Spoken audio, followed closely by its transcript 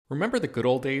Remember the good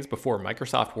old days before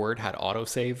Microsoft Word had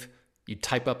autosave? You'd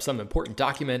type up some important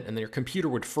document and then your computer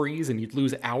would freeze and you'd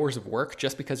lose hours of work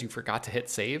just because you forgot to hit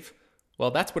save?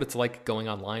 Well, that's what it's like going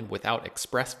online without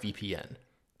ExpressVPN.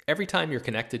 Every time you're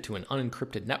connected to an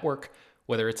unencrypted network,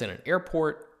 whether it's in an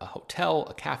airport, a hotel,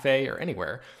 a cafe, or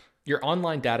anywhere, your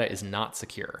online data is not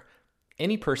secure.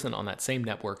 Any person on that same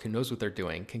network who knows what they're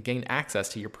doing can gain access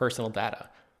to your personal data.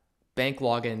 Bank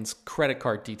logins, credit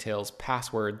card details,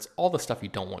 passwords, all the stuff you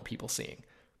don't want people seeing.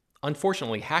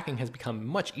 Unfortunately, hacking has become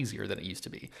much easier than it used to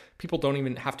be. People don't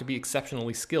even have to be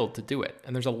exceptionally skilled to do it,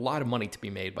 and there's a lot of money to be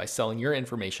made by selling your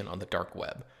information on the dark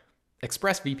web.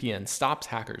 ExpressVPN stops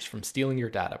hackers from stealing your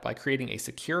data by creating a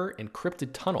secure, encrypted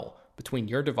tunnel between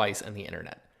your device and the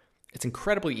internet. It's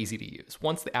incredibly easy to use.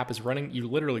 Once the app is running, you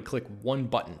literally click one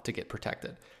button to get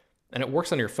protected. And it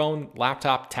works on your phone,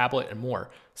 laptop, tablet, and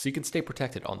more, so you can stay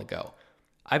protected on the go.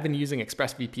 I've been using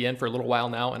ExpressVPN for a little while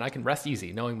now, and I can rest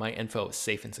easy knowing my info is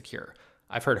safe and secure.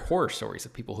 I've heard horror stories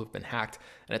of people who've been hacked,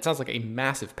 and it sounds like a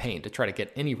massive pain to try to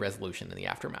get any resolution in the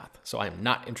aftermath, so I am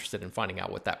not interested in finding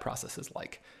out what that process is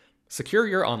like. Secure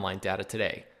your online data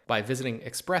today by visiting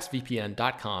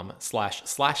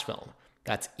expressvpn.com/film.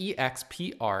 That's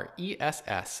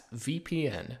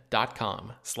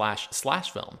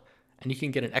expressvpn.com//film, and you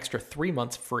can get an extra 3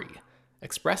 months free.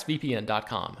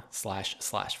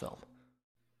 expressvpn.com//film.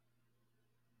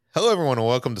 Hello, everyone, and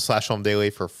welcome to Slash Film Daily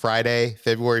for Friday,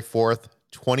 February 4th,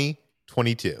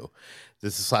 2022.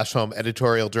 This is Slash Film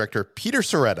editorial director Peter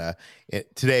Sciretta.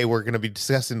 Today, we're going to be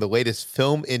discussing the latest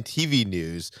film and TV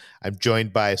news. I'm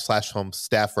joined by Slash Film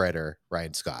staff writer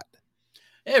Ryan Scott.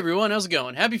 Hey, everyone. How's it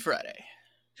going? Happy Friday.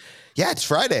 Yeah, it's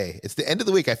Friday. It's the end of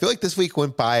the week. I feel like this week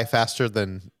went by faster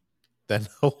than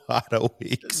a lot of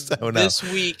weeks. This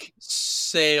week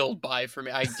sailed by for me.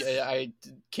 I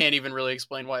can't even really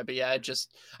explain why, but yeah,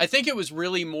 I think it was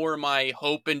really more my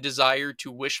hope and desire to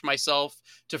wish myself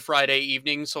to Friday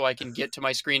evening so I can get to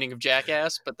my screening of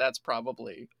Jackass, but that's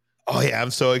probably... Oh yeah,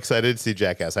 I'm so excited to see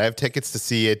Jackass. I have tickets to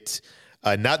see it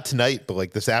not tonight, but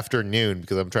like this afternoon,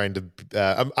 because I'm trying to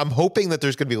I'm hoping that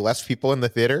there's going to be less people in the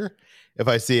theater if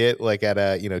I see it like at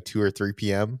a 2 or 3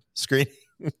 p.m. screening.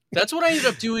 That's what I ended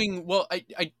up doing. Well,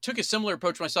 I took a similar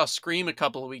approach when I saw Scream a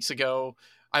couple of weeks ago.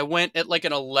 I went at like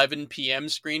an 11 p.m.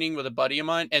 screening with a buddy of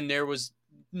mine, and there was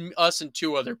us and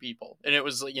 2 other people, and it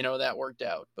was, that worked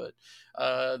out. But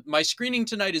my screening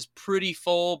tonight is pretty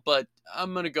full, but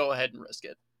I'm going to go ahead and risk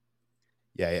it.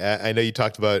 Yeah, I know you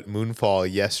talked about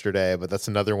Moonfall yesterday, but that's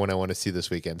another one I want to see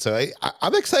this weekend. So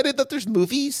I'm excited that there's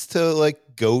movies to like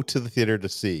go to the theater to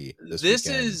see this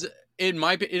weekend. Is... It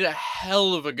might be a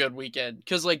hell of a good weekend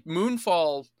because like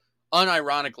Moonfall,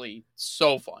 unironically,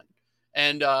 so fun.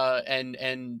 And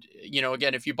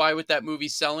again, if you buy what that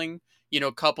movie's selling,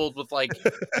 coupled with like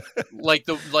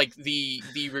the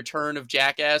return of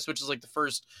Jackass, which is like the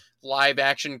first live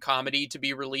action comedy to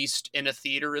be released in a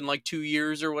theater in like 2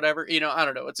 years or whatever, I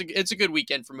don't know. It's a good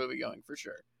weekend for movie going for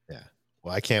sure. Yeah.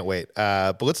 Well, I can't wait.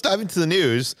 But let's dive into the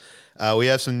news. We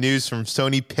have some news from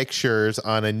Sony Pictures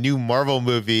on a new Marvel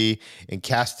movie and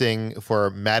casting for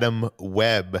Madam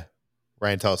Web.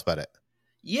 Ryan, tell us about it.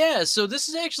 Yeah, so this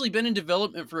has actually been in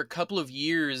development for a couple of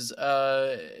years,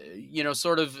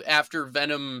 sort of after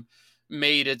Venom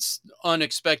made its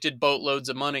unexpected boatloads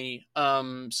of money.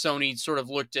 Sony sort of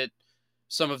looked at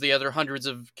some of the other hundreds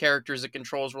of characters it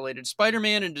controls related to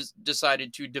Spider-Man and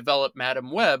decided to develop Madam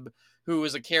Web, who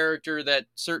is a character that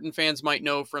certain fans might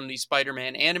know from the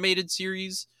Spider-Man animated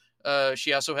series.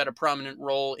 She also had a prominent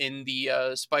role in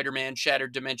the Spider-Man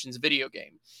Shattered Dimensions video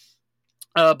game.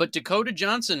 But Dakota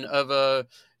Johnson of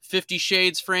 50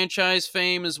 Shades franchise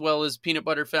fame, as well as Peanut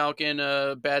Butter Falcon,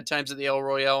 Bad Times at the El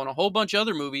Royale, and a whole bunch of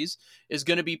other movies, is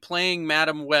going to be playing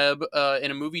Madam Web in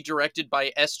a movie directed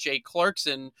by S.J.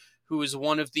 Clarkson, who is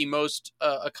one of the most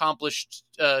accomplished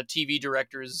TV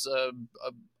directors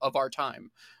of our time.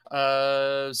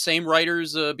 Same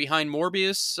writers behind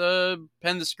Morbius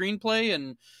penned the screenplay,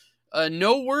 and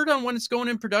no word on when it's going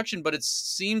in production, but it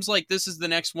seems like this is the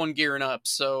next one gearing up.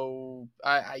 So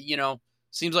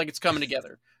seems like it's coming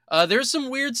together. There's some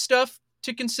weird stuff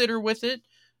to consider with it.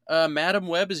 Madam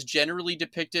Web is generally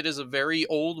depicted as a very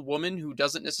old woman who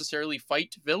doesn't necessarily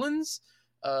fight villains.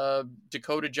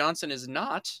 Dakota Johnson is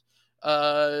not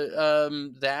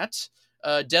that.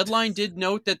 Deadline did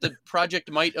note that the project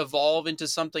might evolve into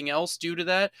something else due to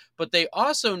that, but they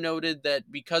also noted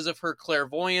that because of her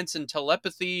clairvoyance and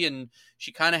telepathy, and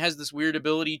she kind of has this weird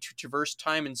ability to traverse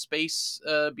time and space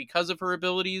because of her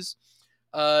abilities,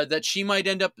 that she might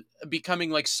end up becoming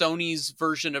like Sony's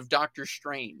version of Doctor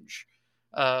Strange,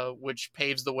 which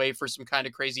paves the way for some kind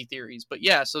of crazy theories. But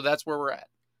yeah, so that's where we're at.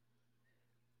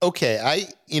 okay,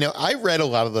 I read a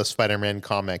lot of the Spider-Man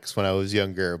comics when I was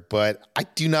younger, but I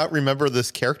do not remember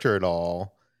this character at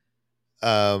all.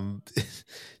 Um,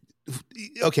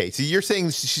 okay, so you're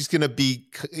saying she's going to be,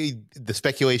 the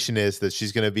speculation is that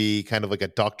she's going to be kind of like a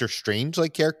Doctor Strange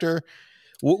like character.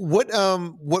 What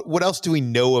else do we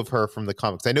know of her from the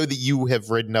comics? I know that you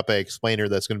have written up an explainer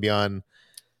that's going to be on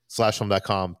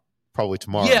slashfilm.com probably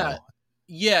tomorrow.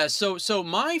 Yeah, so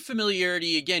my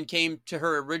familiarity again came to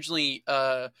her originally.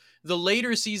 The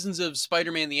later seasons of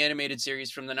Spider-Man the animated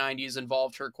series from the 90s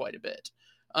involved her quite a bit.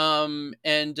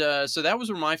 So that was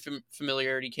where my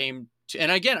familiarity came to.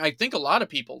 And again, I think a lot of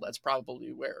people, that's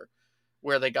probably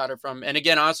where they got it from. And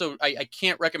again, also, I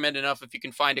can't recommend enough if you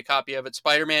can find a copy of it.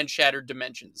 Spider-Man Shattered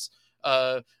Dimensions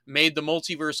made the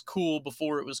multiverse cool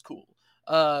before it was cool.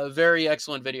 Very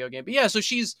excellent video game. But yeah, so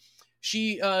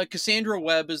Cassandra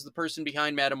Webb is the person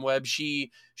behind Madam Web. She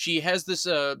has this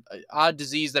odd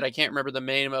disease that I can't remember the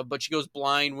name of, but she goes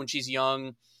blind when she's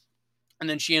young, and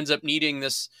then she ends up needing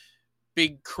this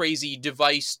big crazy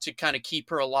device to kind of keep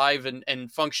her alive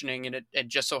and functioning, and it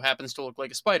just so happens to look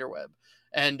like a spider web.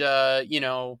 And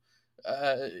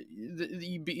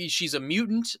she's a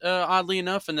mutant, oddly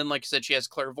enough, and then like I said, she has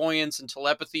clairvoyance and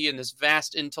telepathy and this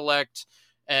vast intellect.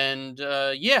 And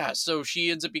so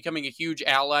she ends up becoming a huge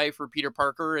ally for Peter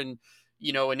Parker, and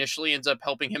initially ends up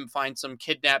helping him find some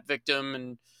kidnap victim.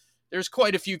 And there's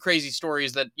quite a few crazy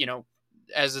stories that,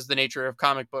 as is the nature of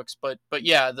comic books. But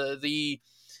yeah, the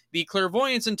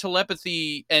clairvoyance and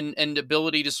telepathy and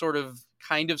ability to sort of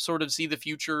see the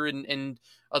future and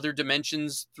other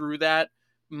dimensions through that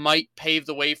might pave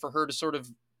the way for her to sort of.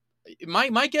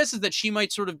 My guess is that she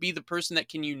might sort of be the person that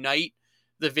can unite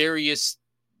the various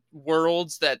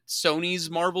worlds that Sony's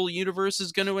Marvel universe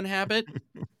is going to inhabit.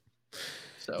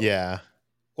 So yeah,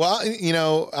 well,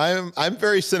 I'm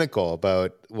very cynical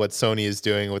about what Sony is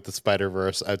doing with the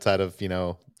Spider-Verse outside of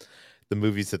the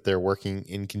movies that they're working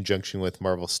in conjunction with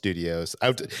Marvel Studios,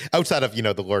 outside of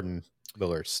the Lord and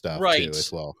Miller stuff too as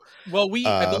well. Well,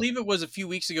 I believe it was a few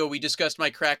weeks ago we discussed my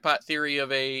crackpot theory of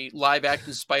a live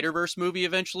action Spider-Verse movie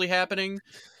eventually happening.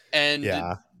 And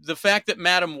the fact that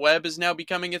Madam Web is now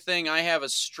becoming a thing, I have a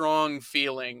strong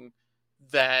feeling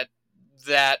that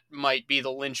might be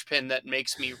the linchpin that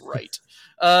makes me right.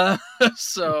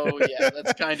 So yeah,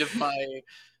 that's kind of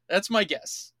that's my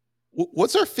guess.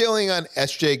 What's our feeling on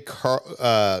S.J.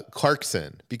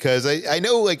 Clarkson? Because I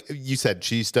know, like you said,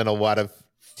 she's done a lot of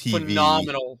TV.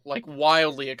 Phenomenal, like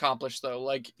wildly accomplished though.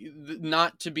 Like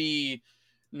not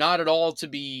at all to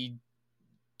be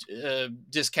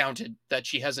discounted that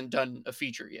she hasn't done a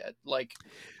feature yet. Like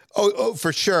oh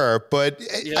for sure, but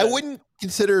yeah. I wouldn't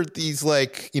consider these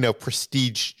like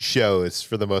prestige shows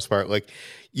for the most part. Like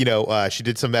she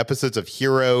did some episodes of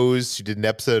Heroes, she did an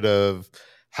episode of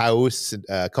House,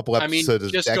 a couple episodes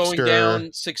of just Dexter. Going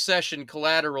down Succession,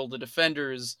 Collateral, The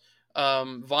Defenders,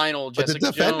 Vinyl, Jessica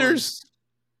the Defenders Jones.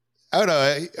 Oh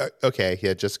no, okay,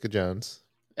 yeah, Jessica Jones.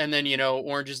 And then,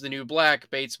 Orange is the New Black,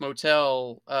 Bates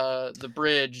Motel, The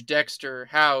Bridge, Dexter,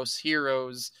 House,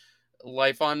 Heroes,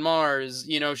 Life on Mars.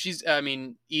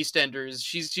 EastEnders.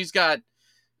 She's got.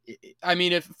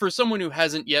 If for someone who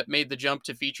hasn't yet made the jump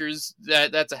to features,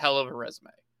 that's a hell of a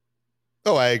resume.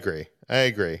 Oh, I agree.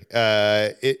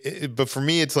 But for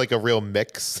me, it's like a real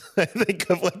mix. I think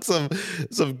of like some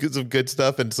good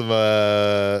stuff and some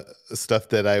stuff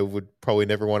that I would probably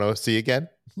never want to see again.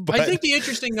 But I think the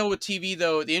interesting thing with TV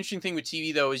though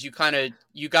is you got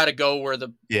to go where the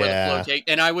flow takes.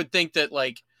 And I would think that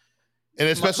like, and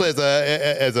especially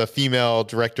as a female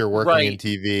director working in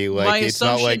TV, like it's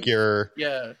not like you're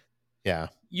yeah.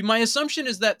 My assumption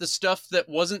is that the stuff that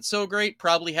wasn't so great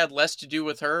probably had less to do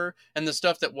with her, and the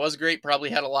stuff that was great probably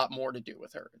had a lot more to do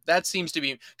with her. That seems to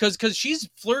be because she's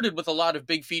flirted with a lot of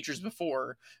big features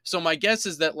before. So my guess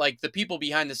is that like the people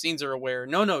behind the scenes are aware.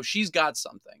 No, she's got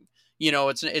something.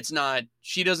 It's not.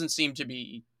 She doesn't seem to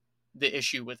be the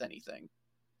issue with anything.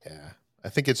 Yeah. I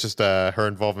think it's just her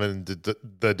involvement in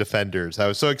the Defenders. I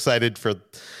was so excited for,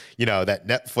 that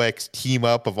Netflix team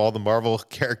up of all the Marvel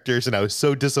characters, and I was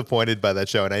so disappointed by that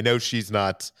show. And I know she's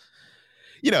not,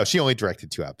 she only directed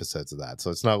 2 episodes of that,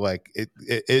 so it's not like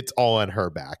it's all on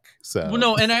her back. So well,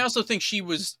 no, and I also think she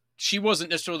wasn't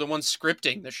necessarily the one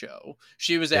scripting the show.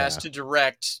 She was asked to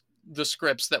direct the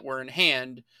scripts that were in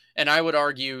hand, and I would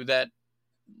argue that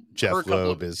Jeff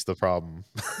Loeb is the problem.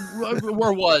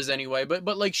 Or was anyway,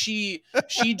 but like she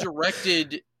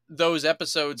directed those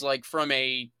episodes like from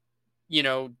a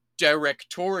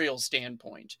directorial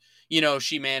standpoint.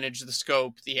 She managed the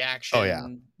scope, the action. Oh yeah.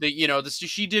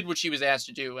 She did what she was asked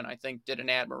to do, and I think did an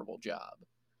admirable job.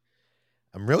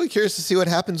 I'm really curious to see what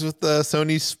happens with the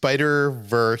Sony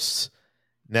Spider-Verse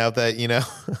now that,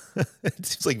 it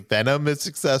seems like Venom is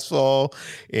successful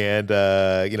and,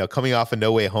 coming off of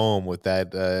No Way Home with Yeah,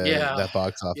 that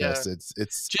box yeah. office,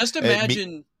 it's, Just it,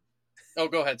 imagine. Oh,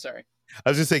 go ahead. Sorry. I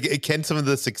was just saying, can some of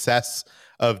the success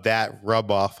of that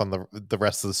rub off on the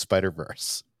rest of the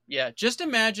Spider-Verse? Yeah, just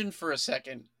imagine for a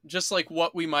second, just like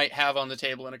what we might have on the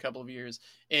table in a couple of years.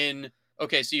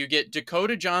 Okay, so you get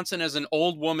Dakota Johnson as an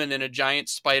old woman in a giant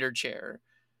spider chair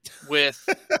with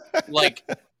like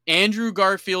Andrew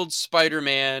Garfield's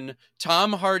Spider-Man,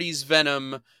 Tom Hardy's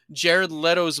Venom, Jared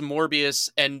Leto's Morbius,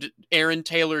 and Aaron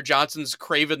Taylor Johnson's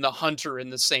Kraven the Hunter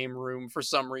in the same room for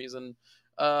some reason.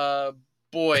 Uh,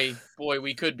 boy,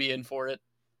 we could be in for it.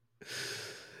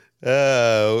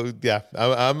 Yeah,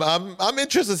 I'm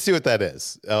interested to see what that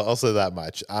is. I'll say that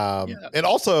much. Yeah. And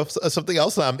also something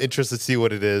else that I'm interested to see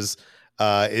what it is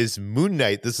Moon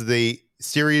Knight. This is a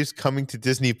series coming to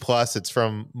Disney Plus. It's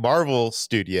from Marvel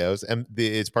Studios, and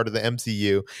it's part of the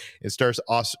MCU. It stars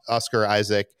Oscar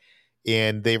Isaac,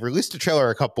 and they released a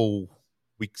trailer a couple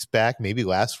weeks back, maybe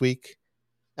last week.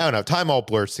 I don't know. Time all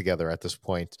blurs together at this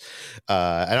point.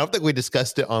 I don't think we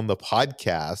discussed it on the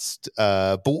podcast.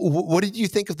 But what did you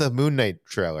think of the Moon Knight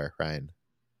trailer, Ryan?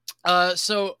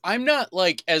 So I'm not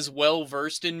like as well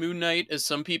versed in Moon Knight as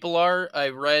some people are. I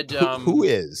read Who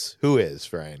is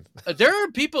Ryan? There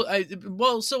are people.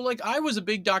 So like I was a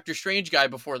big Doctor Strange guy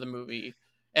before the movie,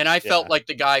 and I felt like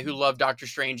the guy who loved Doctor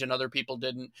Strange, and other people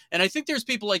didn't. And I think there's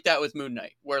people like that with Moon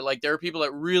Knight, where like there are people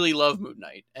that really love Moon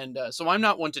Knight, and so I'm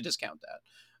not one to discount that.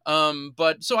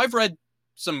 But so I've read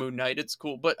some Moon Knight. It's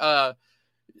cool, but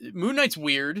Moon Knight's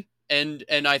weird, and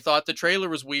I thought the trailer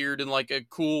was weird in like a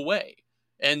cool way.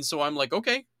 And so I'm like,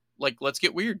 okay, like let's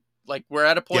get weird. Like we're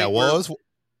at a point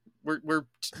where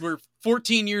we're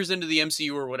 14 years into the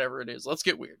MCU or whatever it is. Let's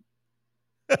get weird.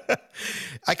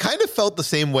 I kind of felt the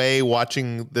same way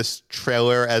watching this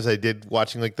trailer as I did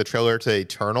watching like the trailer to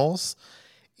Eternals.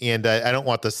 And I don't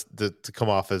want this to come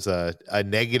off as a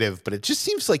negative, but it just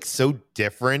seems like so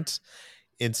different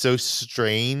and so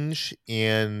strange.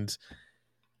 And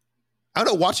I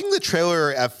don't know, watching the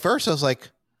trailer at first, I was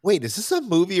like, wait, is this a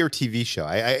movie or TV show?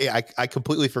 I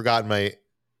completely forgot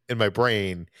in my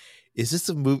brain. Is this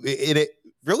a movie? It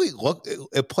really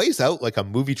it plays out like a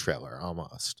movie trailer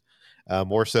almost.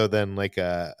 More so than like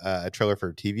a trailer for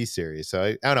a TV series. So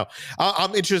I don't know.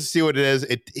 I'm interested to see what it is.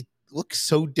 It looks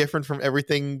so different from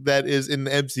everything that is in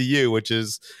the MCU, which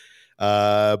is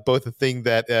both a thing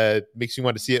that makes me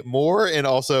want to see it more and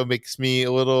also makes me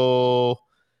a little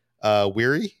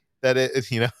weary that it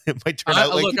might turn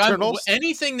out like Eternals.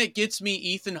 Anything that gets me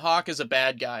Ethan Hawke as a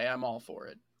bad guy, I'm all for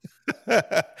it.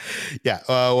 Yeah.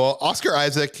 Well, Oscar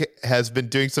Isaac has been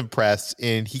doing some press,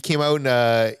 and he came out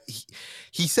and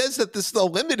he says that this is a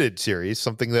limited series,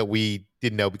 something that we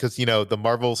didn't know because the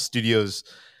Marvel Studios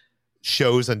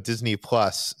shows on Disney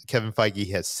Plus, Kevin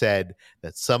Feige has said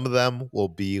that some of them will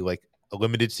be like a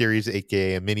limited series,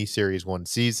 aka a mini series, one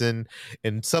season,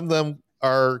 and some of them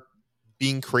are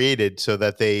being created so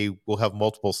that they will have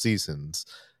multiple seasons,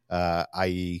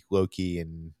 i.e. Loki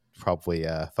and probably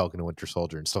Falcon and Winter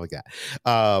Soldier and stuff like that.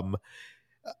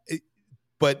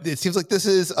 But it seems like this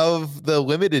is of the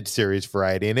limited series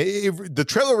variety, and the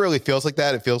trailer really feels like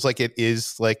that. It feels like it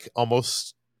is like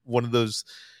almost one of those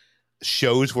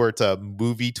shows where it's a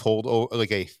movie told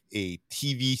like a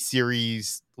TV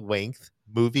series length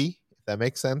movie, if that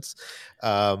makes sense.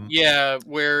 Yeah,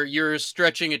 where you're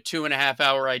stretching a 2.5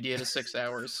 hour idea to 6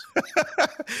 hours.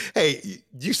 Hey,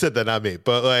 you said that, not me,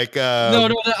 but like no,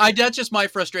 that's just my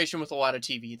frustration with a lot of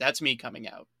TV. That's me coming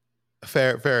out.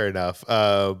 Fair enough.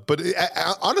 But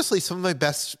honestly, some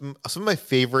of my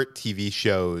favorite TV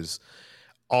shows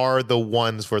are the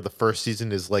ones where the first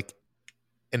season is like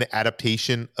an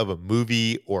adaptation of a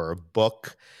movie or a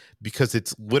book, because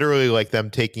it's literally like them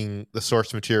taking the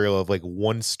source material of like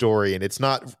one story, and it's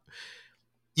not,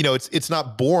 it's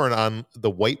not born on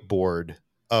the whiteboard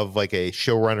of like a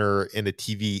showrunner in a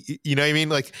TV. You know what I mean?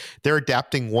 Like they're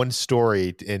adapting one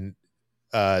story and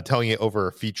telling it over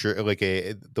a feature, like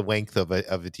the length of a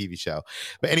TV show.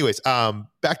 But anyways,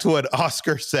 back to what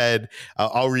Oscar said.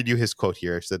 I'll read you his quote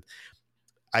here. He said,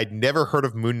 "I'd never heard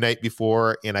of Moon Knight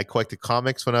before, and I collected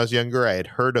comics when I was younger. I had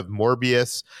heard of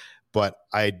Morbius, but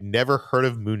I'd never heard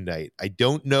of Moon Knight. I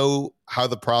don't know how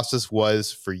the process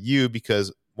was for you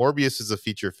because Morbius is a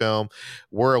feature film.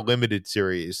 We're a limited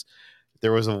series.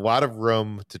 There was a lot of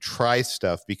room to try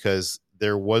stuff because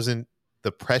there wasn't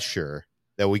the pressure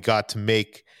that we got to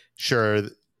make sure.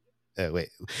 There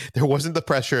wasn't the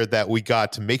pressure that we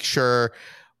got to make sure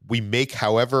we make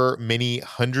however many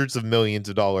hundreds of millions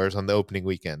of dollars on the opening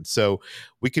weekend. So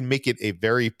we can make it a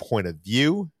very point of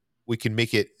view. We can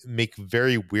make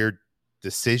very weird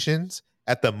decisions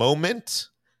at the moment.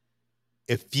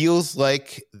 It feels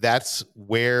like that's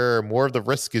where more of the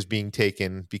risk is being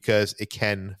taken because it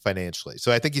can financially.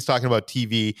 So I think he's talking about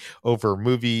TV over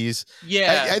movies.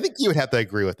 Yeah. I think you would have to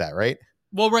agree with that, right?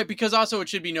 Well, right, because also it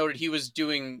should be noted he was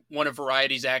doing one of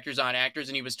Variety's Actors on Actors,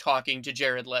 and he was talking to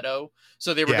Jared Leto,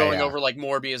 so they were going over like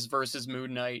Morbius versus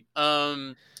Moon Knight.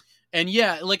 And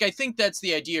yeah, like I think that's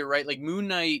the idea, right? Like Moon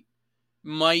Knight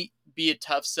might be a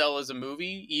tough sell as a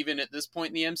movie, even at this point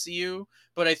in the MCU.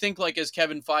 But I think, like, as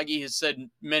Kevin Feige has said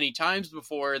many times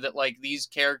before, that like these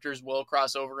characters will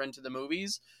cross over into the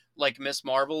movies. Like Miss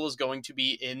Marvel is going to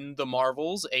be in the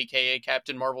Marvels, aka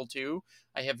Captain Marvel 2.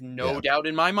 I have no doubt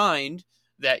in my mind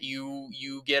that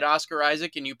you get Oscar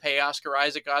Isaac and you pay Oscar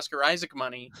Isaac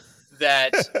money,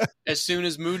 that as soon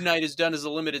as Moon Knight is done as a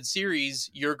limited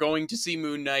series, you're going to see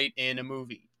Moon Knight in a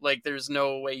movie. Like, there's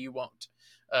no way you won't.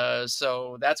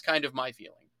 So that's kind of my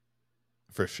feeling.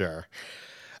 For sure.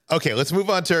 Okay, let's move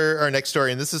on to our next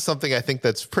story. And this is something I think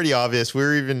that's pretty obvious. We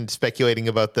were even speculating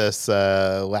about this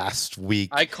last week.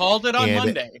 I called it on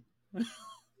Monday.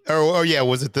 Oh, yeah.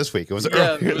 Was it this week? It was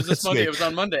it was this Monday. It was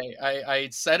on Monday. I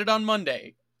said it on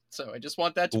Monday. So I just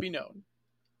want that to be known.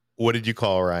 What did you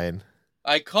call, Ryan?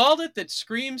 I called it that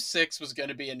Scream 6 was going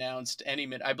to be announced any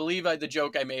minute. I believe the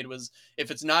joke I made was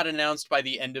if it's not announced by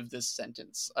the end of this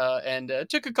sentence. And it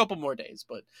took a couple more days,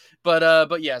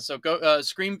 but yeah. So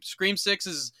Scream 6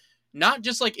 is not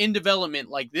just like in development.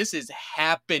 Like this is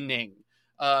happening.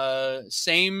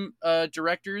 Same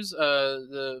directors,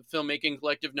 the filmmaking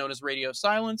collective known as Radio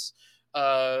Silence,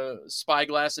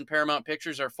 Spyglass and Paramount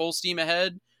Pictures are full steam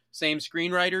ahead. Same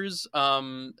screenwriters.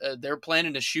 They're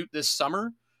planning to shoot this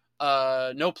summer.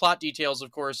 No plot details,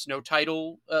 of course, no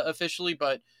title officially,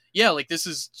 but yeah, like this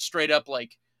is straight up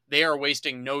like they are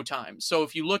wasting no time. So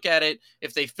if you look at it,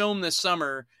 if they film this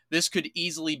summer, this could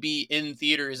easily be in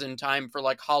theaters in time for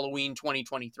like Halloween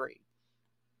 2023.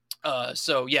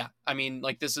 So yeah, I mean,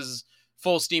 like this is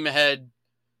full steam ahead.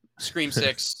 Scream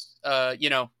 6,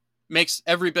 makes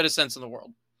every bit of sense in the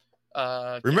world.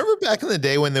 Remember back in the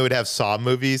day when they would have Saw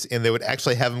movies and they would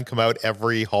actually have them come out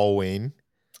every Halloween?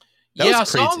 That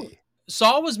was crazy.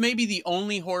 Saw was maybe the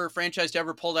only horror franchise to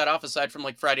ever pull that off aside from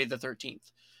like Friday the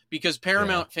 13th, because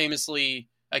Paramount famously,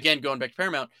 again, going back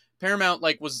to Paramount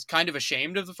like was kind of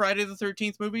ashamed of the Friday the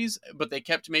 13th movies, but they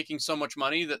kept making so much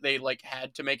money that they like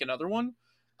had to make another one.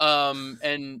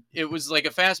 And it was like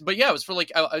but yeah, it was for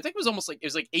like, I think it was almost like, it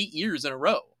was like 8 years in a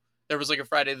row. There was like a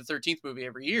Friday the 13th movie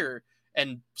every year,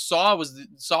 and Saw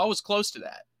was close to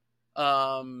that.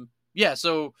 Yeah.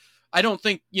 So I don't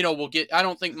think, I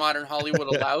don't think modern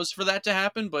Hollywood allows for that to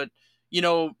happen, but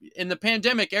in the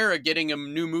pandemic era, getting a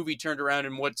new movie turned around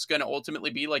in what's going to ultimately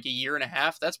be like a year and a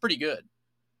half, that's pretty good.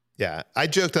 Yeah. I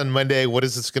joked on Monday, what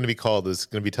is this going to be called? Is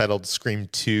it going to be titled Scream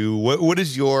 2? What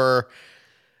is your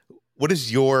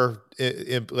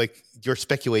like your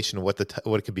speculation of what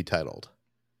it could be titled?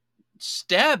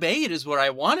 Stab 8 is what I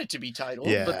want it to be titled,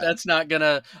 but that's not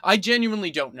gonna, I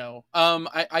genuinely don't know.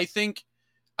 I think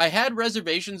I had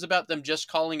reservations about them just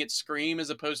calling it Scream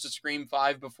as opposed to Scream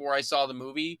 5 before I saw the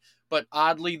movie, but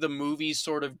oddly the movie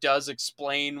sort of does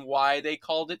explain why they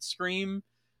called it Scream,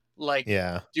 like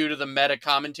due to the meta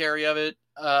commentary of it.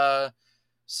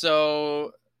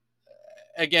 So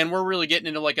again, we're really getting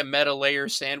into like a meta layer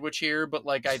sandwich here, but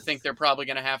like I think they're probably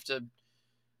going to have to,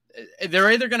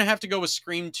 they're either going to have to go with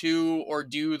Scream 2 or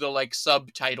do the like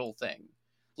subtitle thing,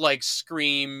 like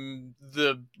Scream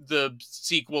the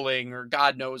sequeling or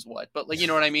God knows what, but like, you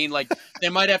know what I mean? Like they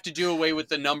might have to do away with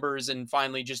the numbers and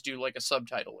finally just do like a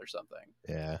subtitle or something.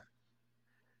 Yeah.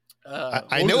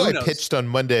 I know I pitched on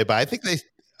Monday, but I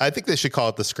think they should call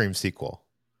it the Scream sequel.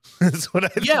 That's what I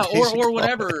think or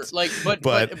whatever. It. Like,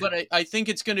 but I think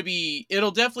it's going to be,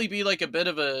 it'll definitely be like a bit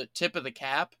of a tip of the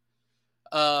cap.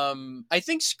 I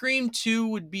think Scream 2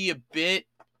 would be a bit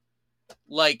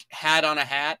like hat on a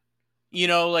hat,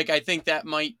 like I think that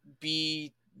might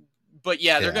be, but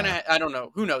yeah, they're going to, I don't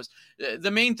know. Who knows?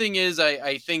 The main thing is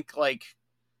I think like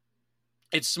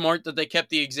it's smart that they kept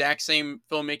the exact same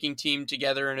filmmaking team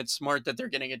together, and it's smart that they're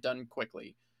getting it done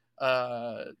quickly.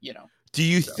 Do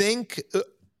you think,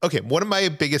 okay, one of my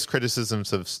biggest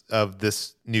criticisms of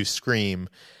this new Scream,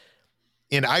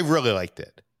 and I really liked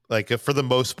it. Like for the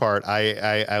most part,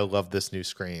 I love this new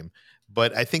Scream,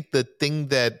 but I think the thing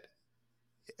that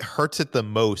hurts it the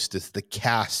most is the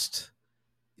cast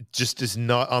just is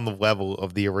not on the level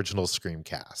of the original Scream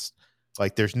cast.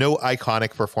 Like there's no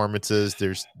iconic performances.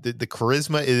 There's the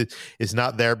charisma is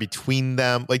not there between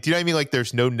them. Like, do you know what I mean? Like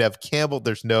there's no Nev Campbell.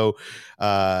 There's no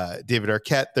David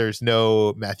Arquette. There's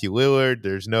no Matthew Lillard.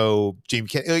 There's no Jamie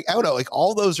Kennedy. Like, I don't know. Like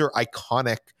all those are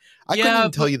iconic I couldn't Yeah,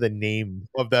 even tell you the name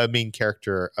of the main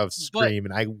character of but Scream,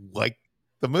 and I like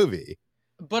the movie.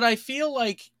 but I feel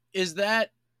like is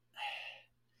that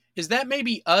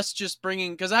maybe us just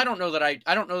bringing, because I don't know that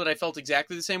I felt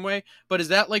exactly the same way, but is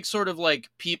that like sort of like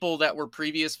people that were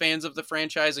previous fans of the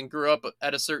franchise and grew up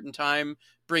at a certain time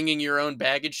bringing your own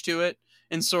baggage to it,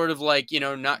 and sort of like,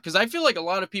 not, because I feel like a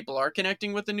lot of people are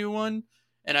connecting with the new one,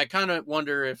 and I kind of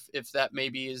wonder if that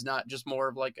maybe is not just more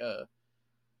of like a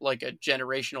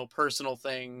generational personal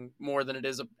thing more than it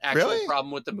is an actual Really?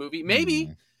 problem with the movie.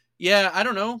 Maybe. Yeah, I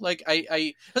don't know. Like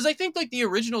because I think like the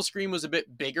original Scream was a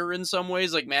bit bigger in some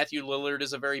ways. Like Matthew Lillard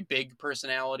is a very big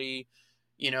personality.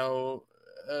 It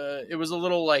was a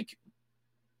little like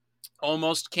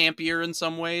almost campier in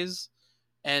some ways,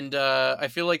 and I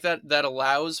feel like that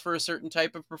allows for a certain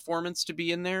type of performance to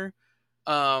be in there.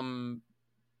 I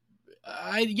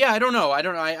don't know.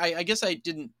 I guess I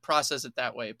didn't process it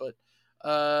that way, but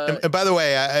And by the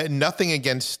way, nothing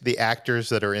against the actors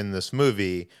that are in this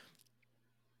movie.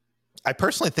 I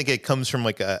personally think it comes from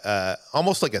like a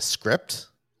almost like a script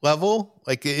level.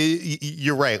 Like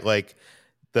you're right. Like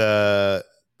the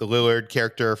Lillard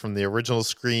character from the original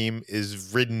Scream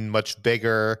is written much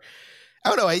bigger. I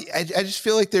don't know. I just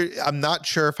feel like I'm not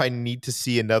sure if I need to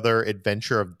see another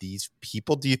adventure of these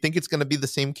people. Do you think it's going to be the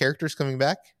same characters coming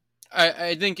back?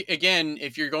 I think, again,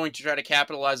 if you're going to try to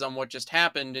capitalize on what just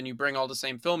happened and you bring all the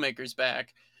same filmmakers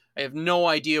back, I have no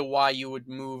idea why you would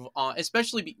move on.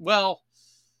 Especially,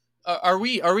 are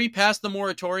we past the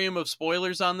moratorium of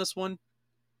spoilers on this one?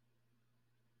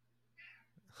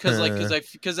 Because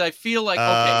I feel like,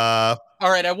 okay,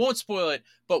 all right, I won't spoil it,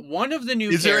 but one of the new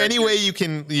is there any way you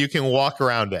can walk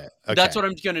around it? Okay. That's what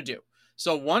I'm gonna do.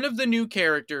 So one of the new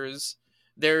characters,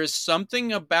 there's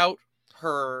something about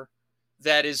her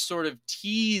that is sort of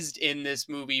teased in this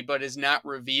movie, but is not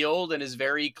revealed and is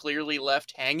very clearly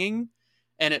left hanging.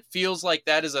 And it feels like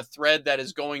that is a thread that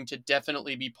is going to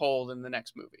definitely be pulled in the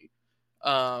next movie.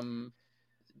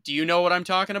 Do you know what I'm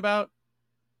talking about?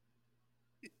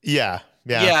 Yeah.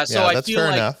 So I that's feel fair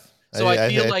like, enough. I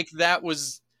feel like that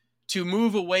was to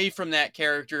move away from that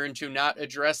character and to not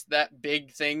address that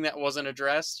big thing that wasn't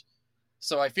addressed.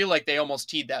 So I feel like they almost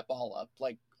teed that ball up,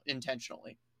 like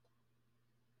intentionally.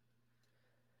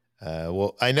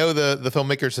 Well, I know the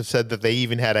filmmakers have said that they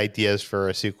even had ideas for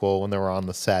a sequel when they were on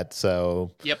the set.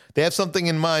 So yep, they have something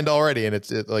in mind already, and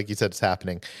it's like you said, it's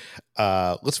happening.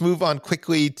 Let's move on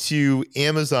quickly to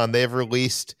Amazon. They have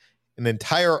released an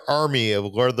entire army of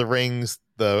Lord of the Rings,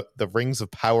 the Rings of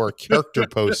Power character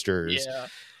posters.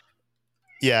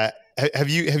 Yeah. Have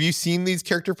you seen these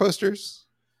character posters?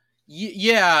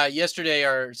 Yeah. Yesterday,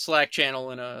 our Slack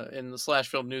channel in the Slash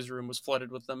Film newsroom was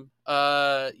flooded with them.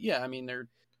 Yeah. I mean,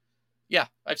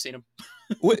 I've seen them.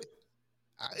 What?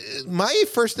 My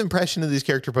first impression of these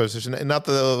character posters, and not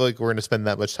that like we're going to spend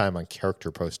that much time on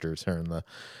character posters here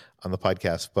on the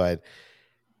podcast, but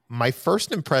my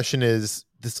first impression is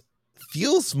this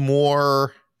feels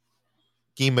more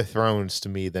Game of Thrones to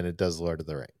me than it does Lord of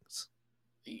the Rings.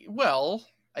 Well,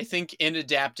 I think in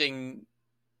adapting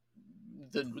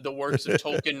the works of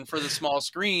Tolkien for the small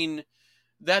screen,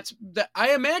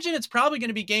 I imagine it's probably going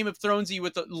to be Game of Thronesy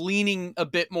with leaning a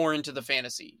bit more into the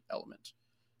fantasy element.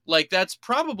 Like that's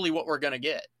probably what we're going to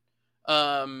get.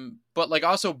 But like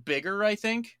also bigger, I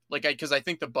think, because I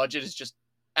think the budget is just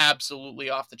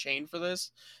absolutely off the chain for this.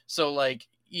 So like,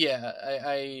 yeah,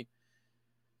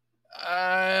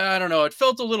 I don't know. It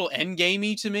felt a little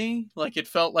endgamey to me. Like it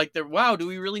felt like wow, do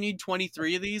we really need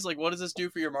 23 of these? Like, what does this do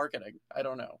for your marketing? I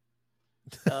don't know.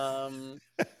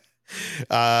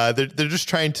 They're just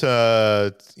trying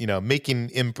to making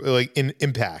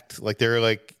impact. Like they're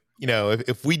like,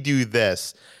 if we do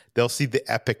this, they'll see the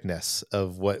epicness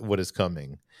of what is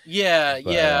coming. Yeah.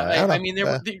 I mean,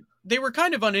 they were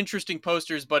kind of uninteresting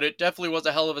posters, but it definitely was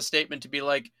a hell of a statement to be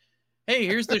like, hey,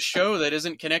 here's this show that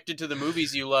isn't connected to the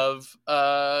movies you love.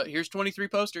 Here's 23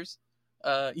 posters.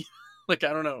 Like,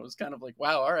 I don't know. It was kind of like,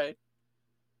 wow, all right.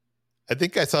 I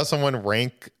think I saw someone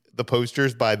rank the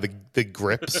posters by the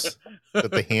grips that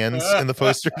the hands in the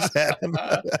posters had.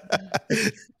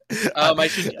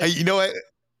 You know what?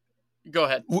 Go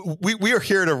ahead. We are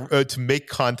here to make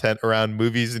content around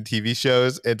movies and TV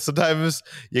shows, and sometimes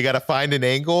you got to find an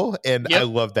angle, and I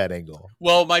love that angle.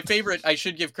 Well, my favorite, I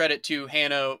should give credit to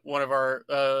Hannah, one of our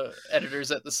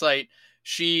editors at the site.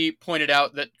 She pointed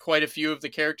out that quite a few of the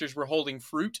characters were holding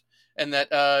fruit, and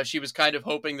that she was kind of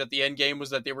hoping that the end game was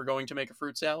that they were going to make a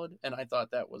fruit salad, and I thought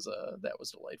that was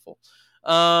delightful.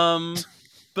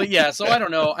 But yeah, so I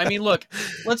don't know. I mean, look,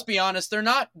 let's be honest. They're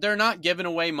not giving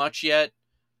away much yet.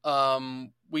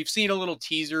 We've seen a little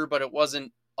teaser, but it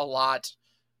wasn't a lot.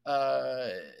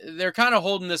 they're kind of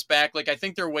holding this back. Like, I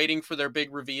think they're waiting for their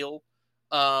big reveal.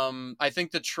 I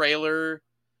think the trailer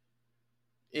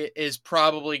is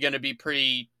probably going to be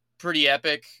pretty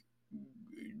epic,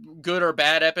 good or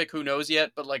bad epic, who knows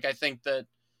yet. But like, I think that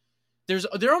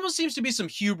there almost seems to be some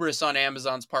hubris on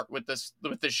Amazon's part with this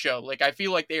show. Like, I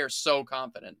feel like they are so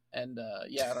confident, and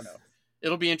yeah, I don't know.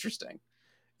 It'll be interesting.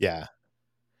 Yeah.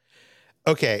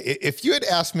 Okay, if you had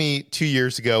asked me 2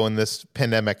 years ago when this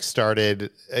pandemic started,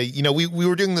 we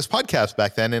were doing this podcast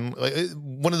back then, and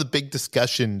one of the big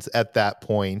discussions at that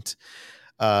point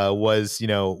was,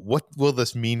 what will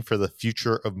this mean for the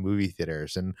future of movie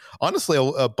theaters? And honestly,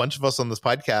 a bunch of us on this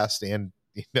podcast and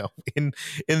in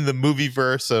the movie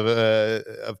verse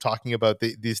of talking about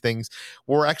these things,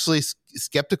 we're actually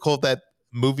skeptical that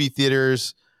movie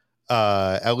theaters,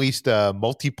 at least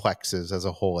multiplexes as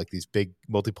a whole, like these big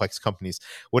multiplex companies,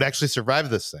 would actually survive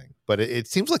this thing. But it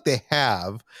seems like they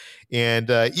have. And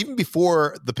even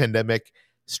before the pandemic,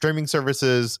 streaming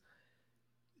services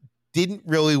didn't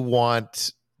really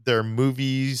want their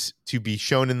movies to be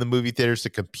shown in the movie theaters to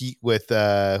compete with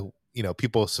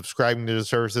people subscribing to the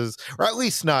services, or at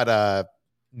least not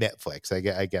Netflix.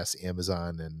 I guess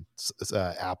Amazon and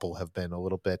Apple have been a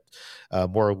little bit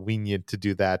more lenient to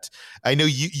do that. I know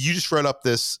you just wrote up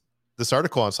this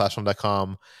article on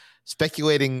slashfilm.com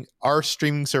speculating, are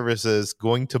streaming services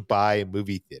going to buy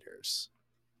movie theaters?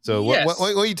 So yes.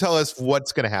 What you tell us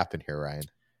what's going to happen here, Ryan?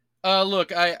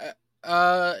 Look,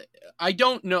 I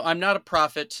don't know. I'm not a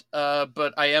prophet,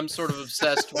 but I am sort of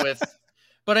obsessed with.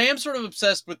 But I am sort of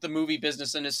obsessed with the movie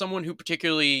business, and as someone who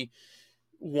particularly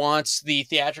wants the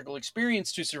theatrical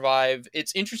experience to survive,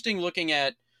 it's interesting looking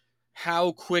at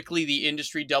how quickly the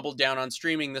industry doubled down on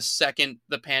streaming the second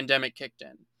the pandemic kicked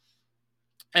in.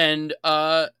 And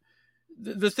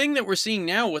the thing that we're seeing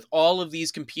now with all of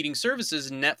these competing services,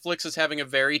 Netflix is having a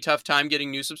very tough time getting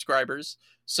new subscribers.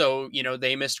 So,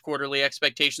 they missed quarterly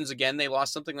expectations again. They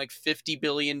lost something like $50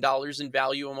 billion in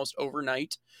value almost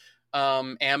overnight.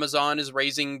 Amazon is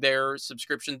raising their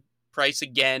subscription price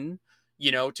again,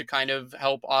 to kind of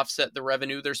help offset the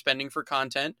revenue they're spending for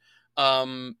content.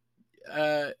 Apple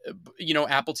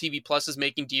TV Plus is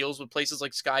making deals with places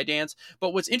like Skydance.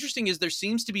 But what's interesting is there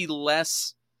seems to be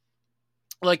less,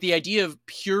 like, the idea of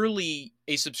purely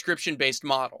a subscription-based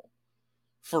model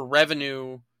for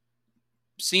revenue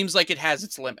seems like it has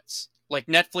its limits. Like,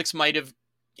 Netflix might have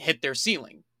hit their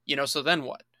ceiling, so then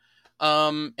what?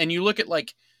 And you look at,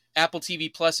 like, Apple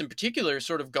TV Plus in particular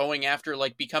sort of going after,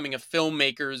 like, becoming a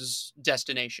filmmaker's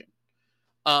destination.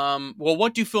 Well,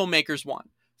 what do filmmakers want?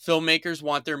 Filmmakers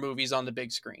want their movies on the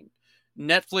big screen.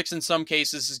 Netflix in some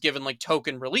cases has given, like,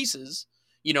 token releases,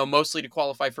 mostly to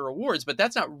qualify for awards, but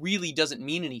that's doesn't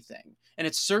mean anything. And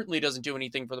it certainly doesn't do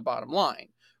anything for the bottom line.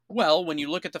 Well, when you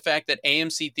look at the fact that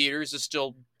AMC Theaters is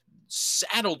still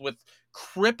saddled with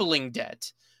crippling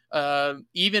debt,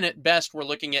 even at best, we're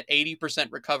looking at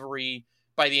 80% recovery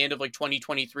by the end of, like,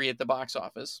 2023 at the box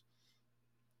office.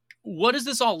 What does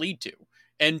this all lead to?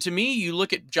 And to me, you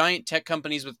look at giant tech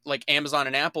companies with, like, Amazon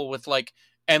and Apple with, like,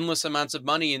 endless amounts of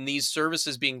money and these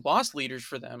services being loss leaders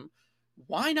for them.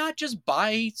 Why not just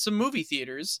buy some movie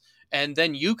theaters and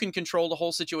then you can control the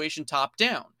whole situation top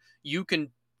down? You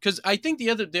can, because I think the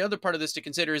other part of this to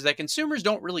consider is that consumers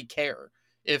don't really care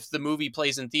if the movie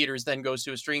plays in theaters then goes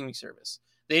to a streaming service.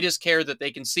 They just care that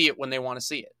they can see it when they want to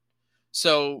see it.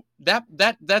 So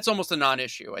that's almost a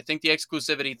non-issue. I think the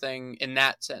exclusivity thing in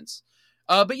that sense.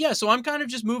 But yeah, so I'm kind of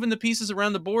just moving the pieces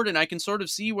around the board, and I can sort of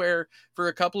see where for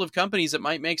a couple of companies it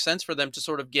might make sense for them to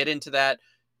sort of get into that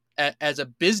as a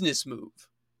business move.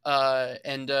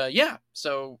 Yeah,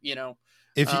 so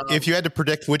if you had to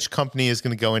predict which company is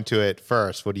going to go into it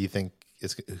first, who do you think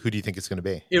it's going to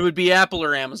be? It would be Apple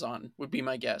or Amazon would be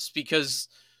my guess, because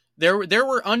there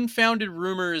were unfounded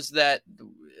rumors that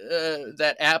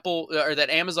Apple or that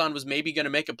Amazon was maybe going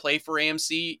to make a play for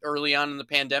AMC early on in the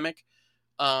pandemic.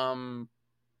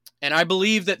 And I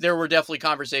believe that there were definitely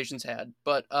conversations had,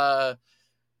 but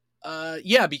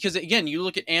yeah, because again, you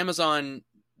look at Amazon,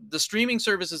 the streaming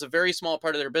service is a very small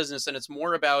part of their business, and it's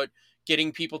more about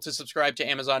getting people to subscribe to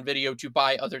Amazon Video to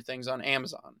buy other things on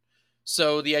Amazon.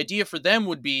 So the idea for them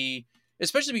would be,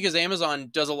 especially because Amazon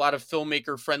does a lot of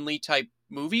filmmaker friendly type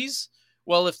movies.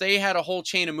 Well, if they had a whole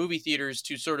chain of movie theaters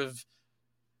to sort of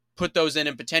put those in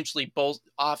and potentially both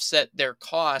offset their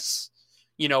costs,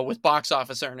 with box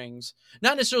office earnings,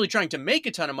 not necessarily trying to make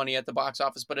a ton of money at the box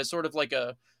office, but as sort of like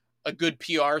a good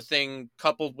PR thing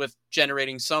coupled with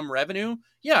generating some revenue.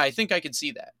 Yeah, I think I could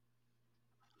see that.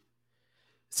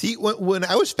 See, when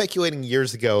I was speculating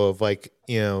years ago of, like,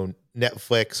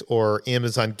 Netflix or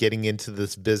Amazon getting into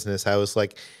this business, I was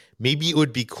like, maybe it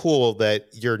would be cool that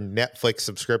your Netflix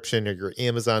subscription or your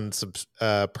Amazon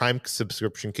Prime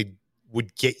subscription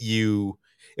would get you.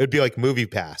 It would be like Movie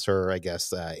Pass, or I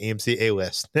guess AMC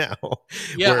A-List now,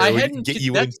 Yeah, where I it would hadn't. get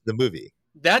you into the movie.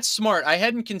 That's smart. I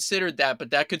hadn't considered that,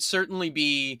 but that could certainly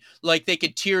be like they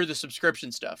could tier the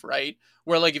subscription stuff, right?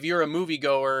 Where like if you're a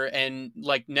moviegoer and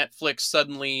like Netflix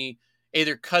suddenly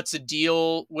either cuts a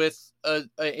deal with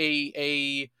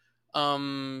a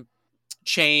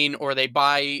chain, or they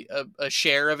buy a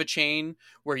share of a chain,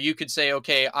 where you could say,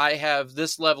 okay, I have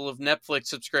this level of Netflix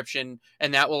subscription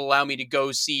and that will allow me to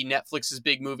go see Netflix's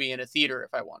big movie in a theater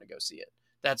if I want to go see it.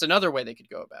 That's another way they could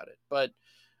go about it. But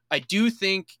I do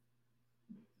think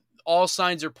all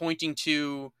signs are pointing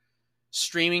to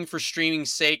streaming for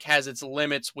streaming's sake has its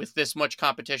limits with this much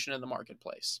competition in the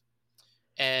marketplace.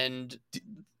 And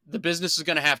the business is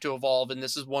going to have to evolve, and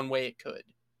this is one way it could.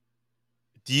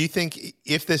 Do you think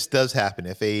if this does happen,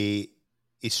 if a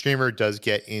streamer does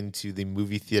get into the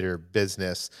movie theater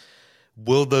business,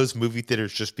 will those movie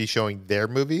theaters just be showing their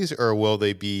movies, or will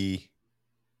they be,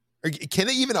 or can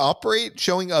they even operate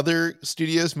showing other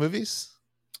studios' movies?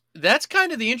 That's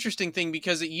kind of the interesting thing,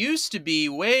 because it used to be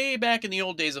way back in the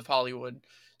old days of Hollywood,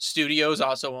 studios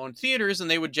also owned theaters and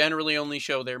they would generally only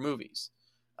show their movies.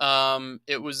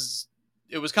 It was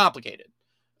complicated.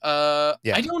 Yeah.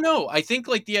 I don't know. I think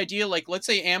like the idea, like let's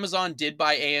say Amazon did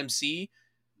buy AMC,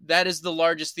 that is the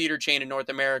largest theater chain in North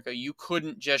America. You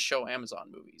couldn't just show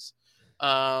Amazon movies.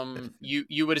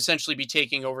 You would essentially be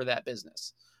taking over that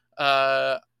business.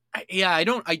 That's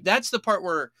the part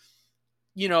where,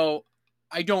 you know,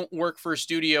 I don't work for a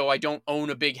studio. I don't own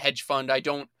a big hedge fund. I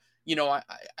don't, you know,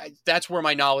 that's where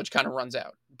my knowledge kind of runs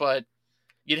out. But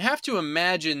you'd have to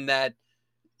imagine that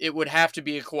it would have to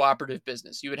be a cooperative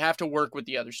business. You would have to work with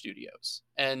the other studios.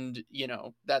 And, you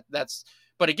know, that's,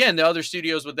 but again, the other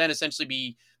studios would then essentially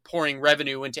be pouring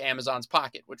revenue into Amazon's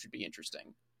pocket, which would be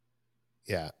interesting.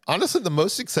 Yeah. Honestly, the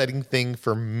most exciting thing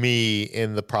for me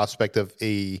in the prospect of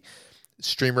a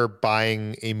streamer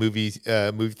buying a movie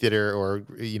theater, or,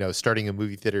 you know, starting a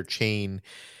movie theater chain,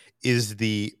 is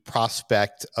the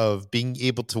prospect of being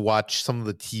able to watch some of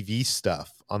the TV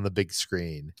stuff on the big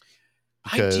screen.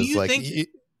 Because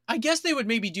I guess they would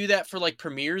maybe do that for like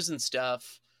premieres and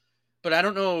stuff, but I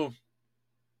don't know.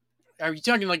 Are you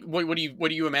talking like what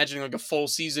are you imagining, like a full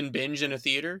season binge in a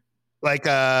theater? Like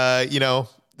you know,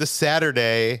 this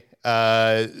Saturday,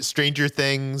 Stranger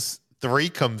Things 3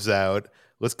 comes out.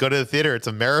 Let's go to the theater. It's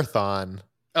a marathon.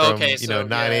 From, 9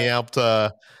 a.m.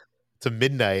 to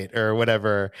midnight or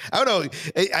whatever. I don't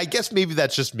know. I guess maybe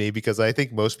that's just me, because I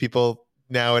think most people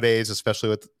nowadays, especially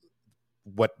with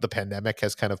what the pandemic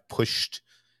has kind of pushed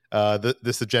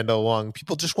this agenda along,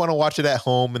 people just want to watch it at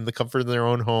home in the comfort of their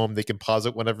own home. They can pause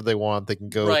it whenever they want. They can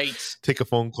go take a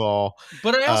phone call.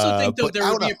 But I also think though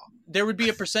there would be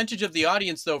a percentage of the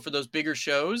audience though for those bigger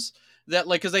shows that,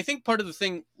 like, because I think part of the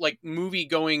thing, like, movie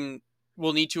going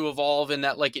will need to evolve in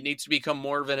that, like, it needs to become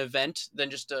more of an event than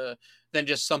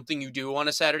just something you do on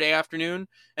a Saturday afternoon.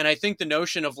 And I think the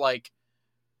notion of like,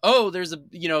 oh, there's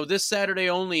this Saturday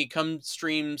only, come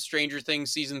stream Stranger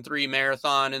Things season 3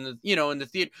 marathon in the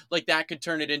theater, like that could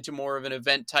turn it into more of an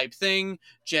event type thing,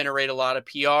 generate a lot of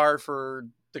PR for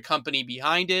the company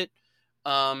behind it.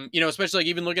 Especially like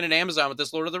even looking at Amazon with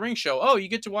this Lord of the Rings show. Oh, you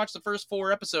get to watch the first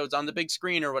 4 episodes on the big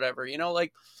screen or whatever,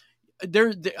 like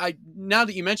now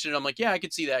that you mention it, I'm like, yeah, I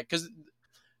could see that, because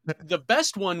the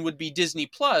best one would be Disney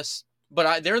Plus,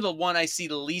 but they're the one I see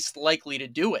the least likely to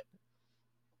do it.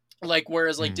 Like,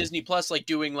 whereas like Disney Plus, like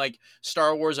doing like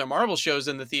Star Wars or Marvel shows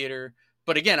in the theater,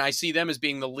 but again, I see them as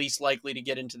being the least likely to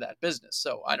get into that business.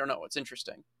 So I don't know. It's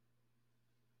interesting.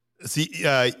 See,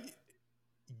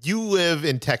 you live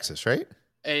in Texas, right?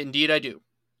 Indeed, I do.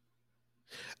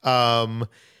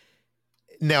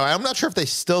 Now, I'm not sure if they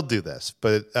still do this,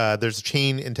 but there's a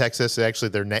chain in Texas. Actually,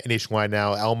 they're nationwide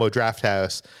now, Alamo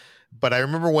Drafthouse. But I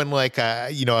remember when,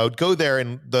 I would go there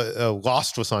and the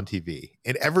Lost was on TV.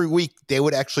 And every week they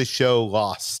would actually show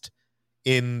Lost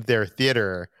in their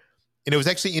theater. And it was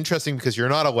actually interesting because you're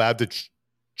not allowed to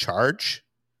charge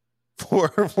for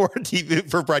TV,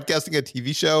 for broadcasting a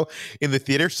TV show in the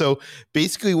theater. So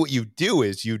basically what you do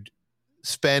is you'd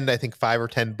spend, I think, $5 or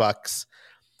 $10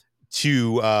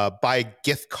 to buy a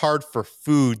gift card for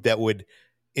food that would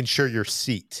ensure your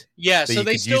seat. Yeah, so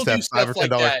they still do stuff like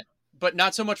that, but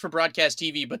not so much for broadcast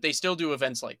TV, but they still do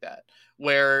events like that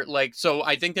where, like, so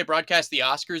I think they broadcast the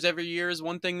Oscars every year is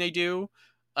one thing they do.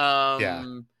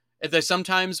 They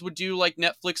sometimes would do like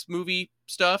Netflix movie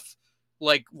stuff.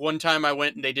 Like one time I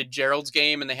went and they did Gerald's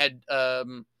Game and they had,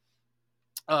 oh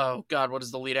God, what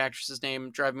is the lead actress's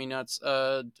name? Drive me nuts.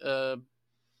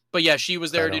 But yeah, she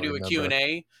was there to don't do a remember.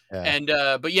 Q&A. Yeah. And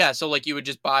but yeah, so like you would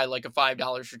just buy like a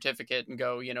 $5 certificate and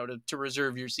go, to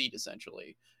reserve your seat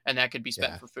essentially, and that could be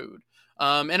spent for food.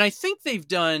 And I think they've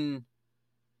done,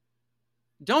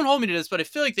 don't hold me to this, but I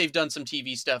feel like they've done some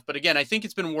TV stuff. But again, I think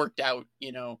it's been worked out,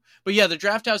 But yeah, the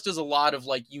Draft House does a lot of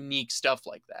like unique stuff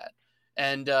like that.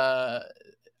 And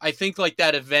I think like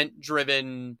that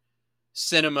event-driven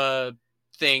cinema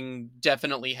thing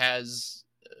definitely has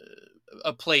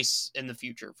a place in the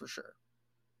future for sure.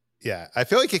 Yeah, I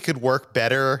feel like it could work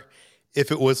better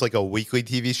if it was like a weekly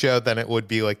TV show than it would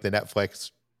be like the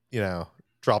Netflix,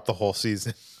 drop the whole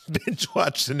season binge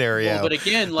watch scenario. Well, but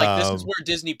again, like this is where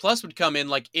Disney Plus would come in.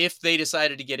 Like if they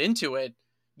decided to get into it,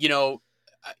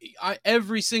 I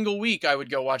every single week I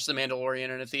would go watch The Mandalorian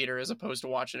in a theater as opposed to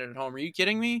watching it at home. Are you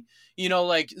kidding me? Yeah,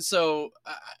 like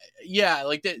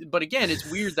that. But again, it's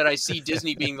weird that I see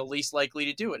Disney being the least likely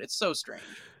to do it. It's so strange.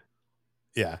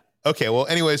 Yeah. Okay. Well,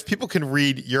 anyways, people can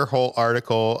read your whole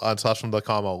article on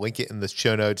slashfilm.com. I'll link it in the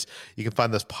show notes. You can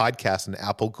find this podcast on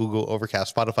Apple, Google,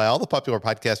 Overcast, Spotify, all the popular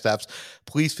podcast apps.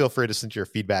 Please feel free to send your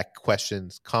feedback,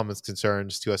 questions, comments,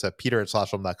 concerns to us at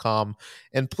peter@slashfilm.com.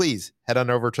 And please head on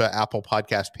over to Apple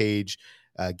Podcast page.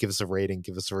 Give us a rating,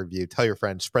 give us a review, tell your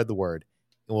friends, spread the word,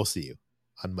 and we'll see you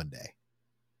on Monday.